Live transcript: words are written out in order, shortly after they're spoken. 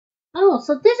Oh,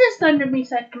 so this is the under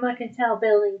Mesa Mercantile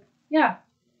building. Yeah.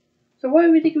 So where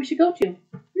do we think we should go to?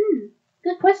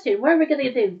 Good question. What are we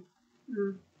gonna do?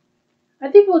 Hmm. I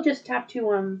think we'll just tap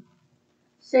to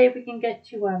say if we can get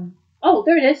to oh,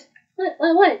 there it is.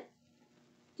 What?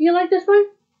 Do you like this one?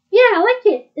 Yeah, I like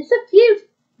it. It's so cute.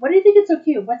 Why do you think it's so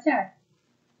cute? What's that?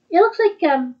 It looks like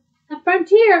a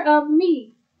frontier of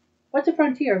me. What's a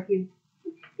frontier of you?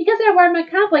 Because I wear my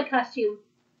cowboy costume.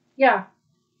 Yeah,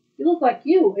 you look like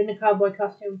you in a cowboy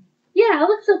costume. Yeah, I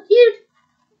look so cute.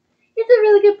 It's a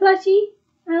really good plushie.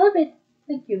 I love it.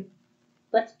 Thank you.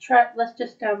 Let's try. Let's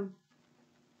just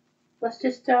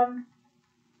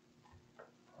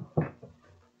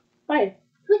buy it.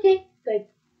 Okay, good.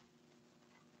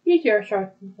 Here's your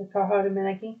short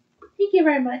Manaki. Thank you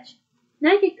very much.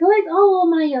 Now I can collect all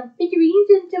my figurines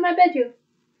into my bedroom.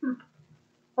 Hmm.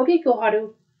 Okay,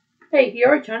 Koharu. Hey,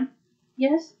 Hiyori-chan.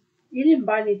 Yes? You didn't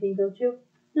buy anything, don't you?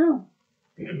 No.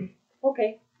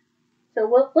 Okay.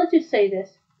 So let's just say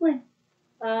this. When?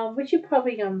 We should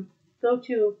probably go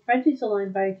to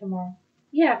Frontierland by tomorrow.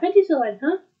 Yeah, Frontierland,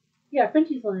 huh? Yeah,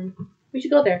 Frontierland. We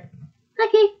should go there.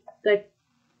 Okay. Good.